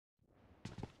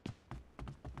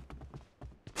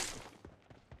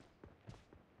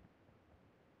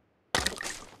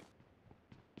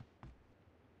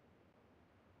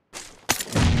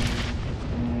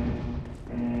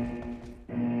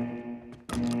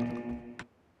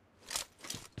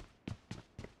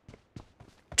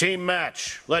Team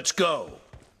match, let's go.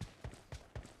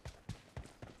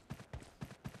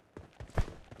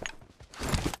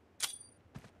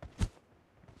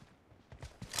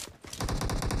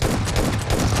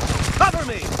 Cover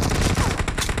me!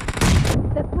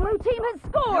 The blue team has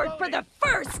scored for the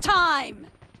first time!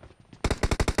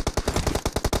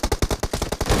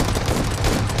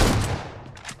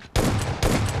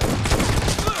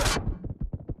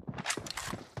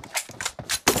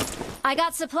 I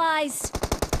got supplies.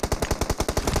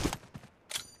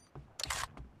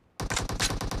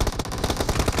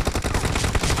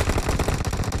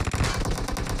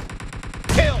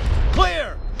 Kill!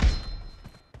 Clear!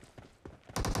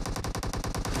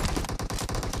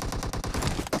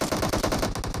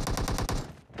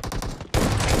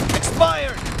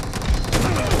 Expired!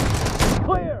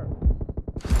 Clear!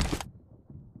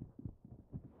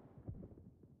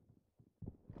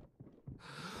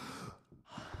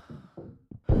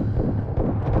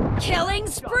 Killing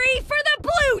spree for the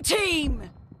blue team!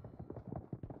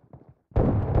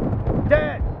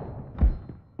 Dead!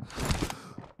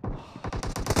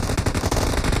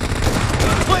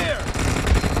 Clear!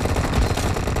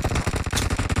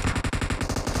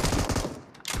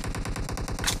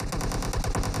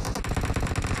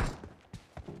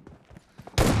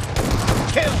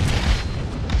 Kill!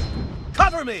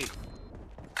 Cover me!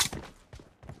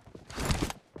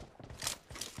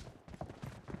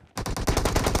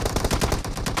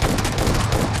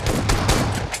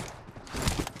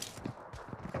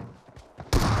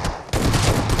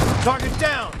 Target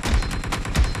down!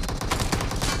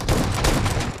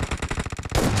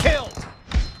 Kill!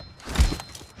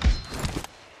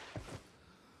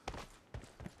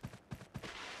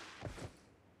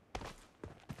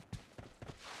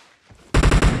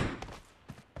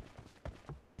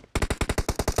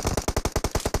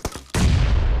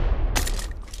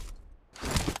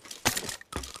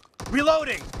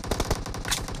 Reloading!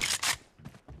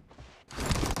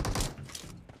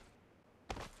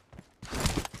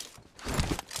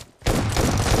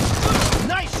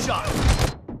 Nice shot!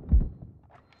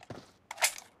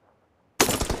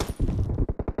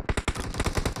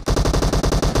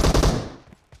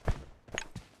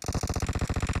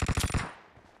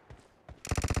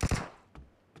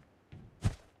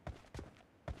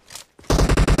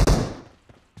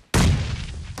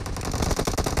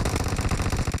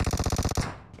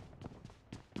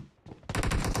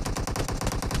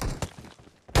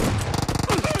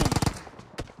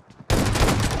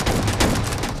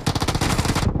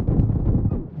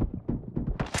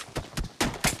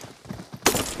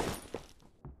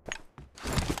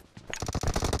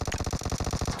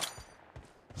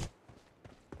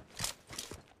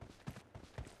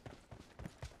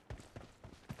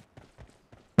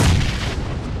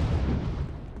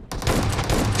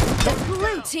 The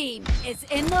blue team is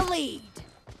in the lead.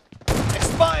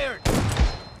 Expired!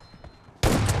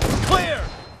 Clear!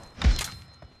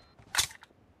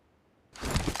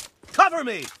 Cover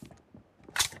me!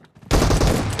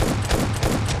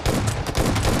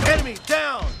 Enemy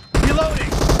down! Reloading!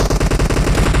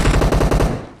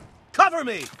 Cover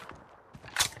me!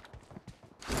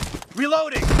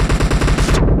 Reloading!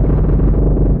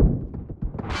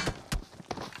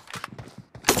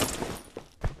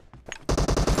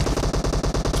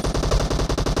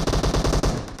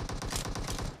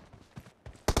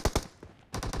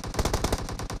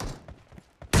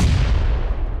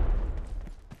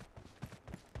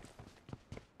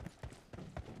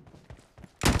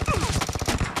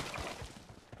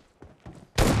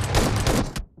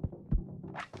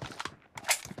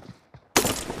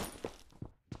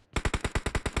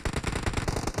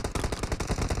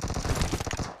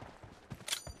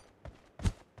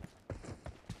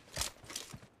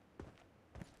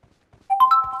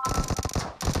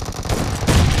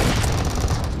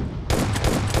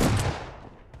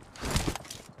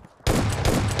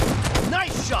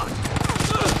 Nice shot!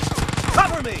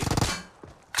 Cover me!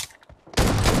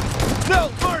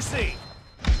 No mercy!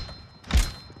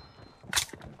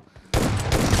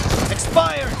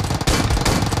 Expired!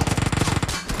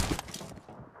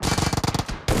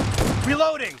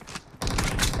 Reloading!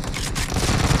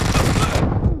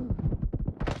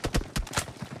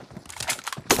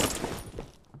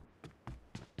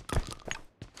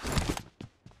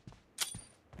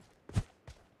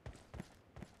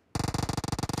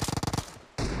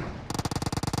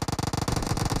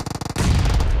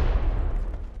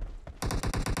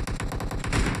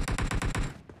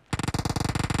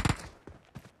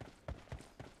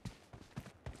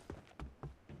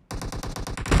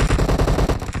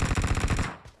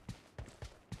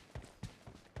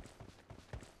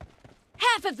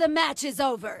 Half of the match is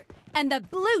over, and the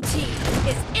blue team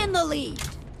is in the lead.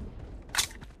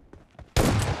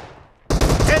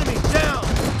 Enemy down!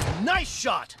 Nice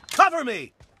shot! Cover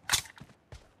me!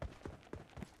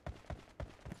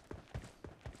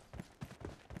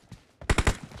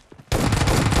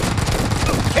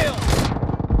 Kill!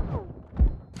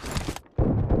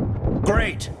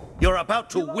 Great! You're about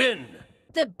to win!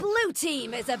 The blue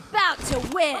team is about to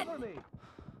win. Cover me!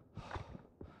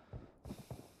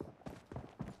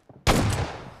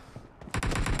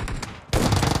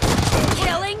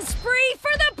 Killing spree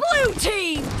for the blue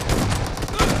team.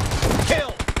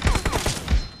 Kill!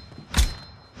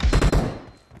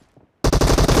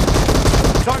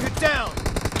 Target down!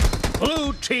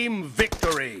 Blue team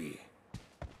victory!